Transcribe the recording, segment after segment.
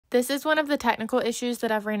This is one of the technical issues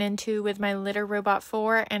that I've ran into with my Litter Robot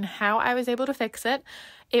 4 and how I was able to fix it.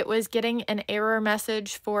 It was getting an error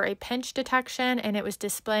message for a pinch detection, and it was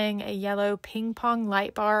displaying a yellow ping pong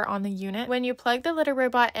light bar on the unit. When you plug the Litter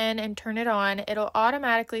Robot in and turn it on, it'll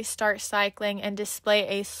automatically start cycling and display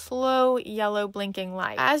a slow yellow blinking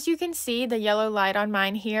light. As you can see, the yellow light on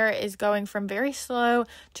mine here is going from very slow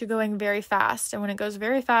to going very fast, and when it goes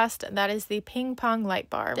very fast, that is the ping pong light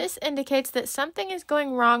bar. This indicates that something is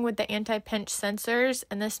going wrong with the anti-pinch sensors,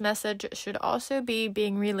 and this message should also be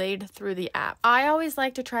being relayed through the app. I always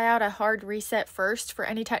like to try out a hard reset first for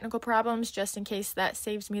any technical problems, just in case that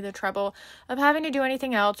saves me the trouble of having to do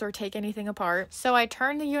anything else or take anything apart. So I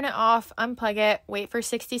turn the unit off, unplug it, wait for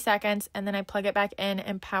 60 seconds, and then I plug it back in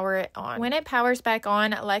and power it on. When it powers back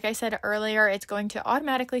on, like I said earlier, it's going to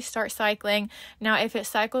automatically start cycling. Now, if it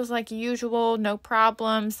cycles like usual, no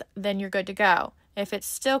problems, then you're good to go. If it's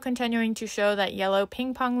still continuing to show that yellow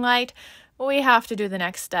ping pong light, we have to do the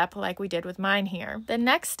next step like we did with mine here. The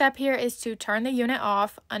next step here is to turn the unit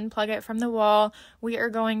off, unplug it from the wall. We are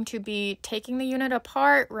going to be taking the unit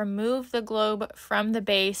apart, remove the globe from the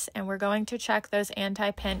base, and we're going to check those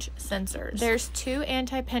anti-pinch sensors. There's two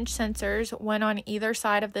anti-pinch sensors, one on either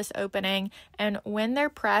side of this opening, and when they're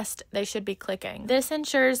pressed, they should be clicking. This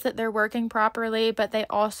ensures that they're working properly, but they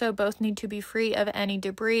also both need to be free of any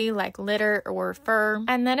debris like litter or fur.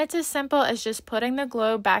 And then it's as simple as just putting the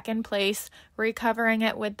globe back in place, recovering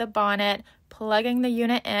it with the bonnet, plugging the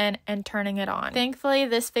unit in, and turning it on. Thankfully,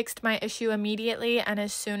 this fixed my issue immediately, and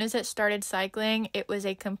as soon as it started cycling, it was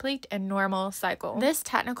a complete and normal cycle. This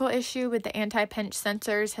technical issue with the anti-pinch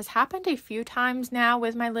sensors has happened a few times now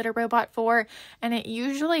with my Litter Robot 4, and it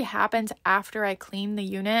usually happens after I clean the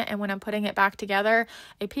unit, and when I'm putting it back together,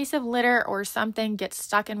 a piece of litter or something gets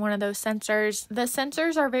stuck in one of those sensors. The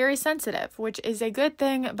sensors are very sensitive, which is a good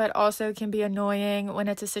thing, but also can be annoying when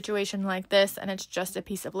it's a situation like this and it's just a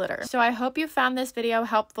piece of litter. So I hope you found this video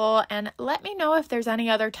helpful, and let me know if there's any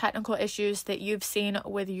other technical issues that you've seen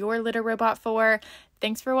with your Litter Robot 4.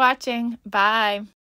 Thanks for watching. Bye.